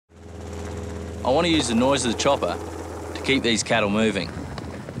I want to use the noise of the chopper to keep these cattle moving.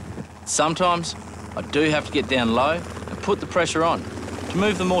 Sometimes I do have to get down low and put the pressure on to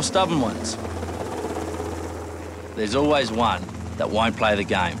move the more stubborn ones. There's always one that won't play the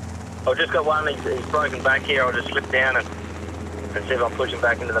game. I've just got one, he's broken back here. I'll just slip down and see if I push him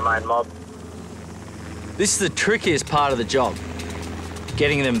back into the main mob. This is the trickiest part of the job,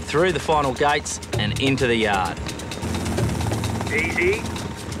 getting them through the final gates and into the yard. Easy.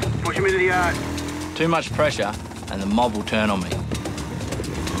 Push him into the yard. Too much pressure and the mob will turn on me.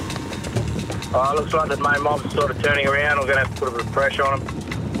 Oh, looks like that main mob's sort of turning around. We're going to have to put a bit of pressure on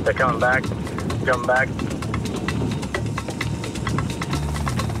them. They're coming back, coming back.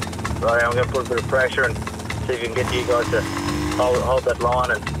 Right, I'm going to put a bit of pressure and see if we can get you guys to hold that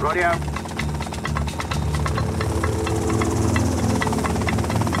line. And Rightio.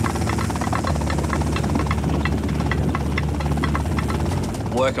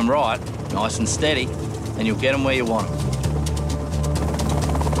 Work them right, nice and steady, and you'll get them where you want them.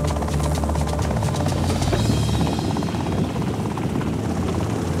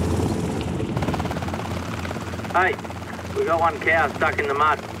 Hey, we got one cow stuck in the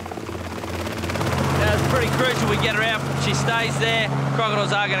mud. Now, it's pretty crucial we get her out. If she stays there,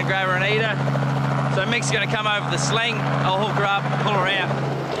 crocodiles are going to grab her and eat her. So Mick's going to come over the sling. I'll hook her up, pull her out.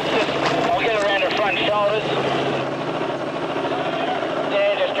 I'll get around her front shoulders.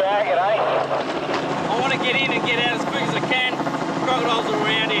 Yeah, just drag it, eh? I want to get in and get out as quick as I can. Crocodiles are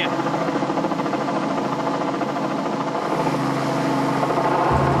around here.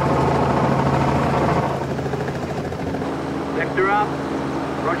 Lift her up.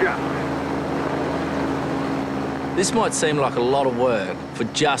 Roger. This might seem like a lot of work for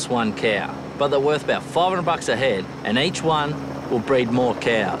just one cow, but they're worth about $500 a head, and each one will breed more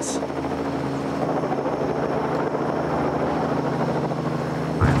cows.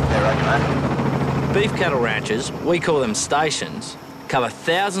 Beef cattle ranches, we call them stations, cover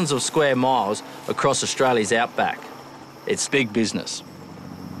thousands of square miles across Australia's outback. It's big business.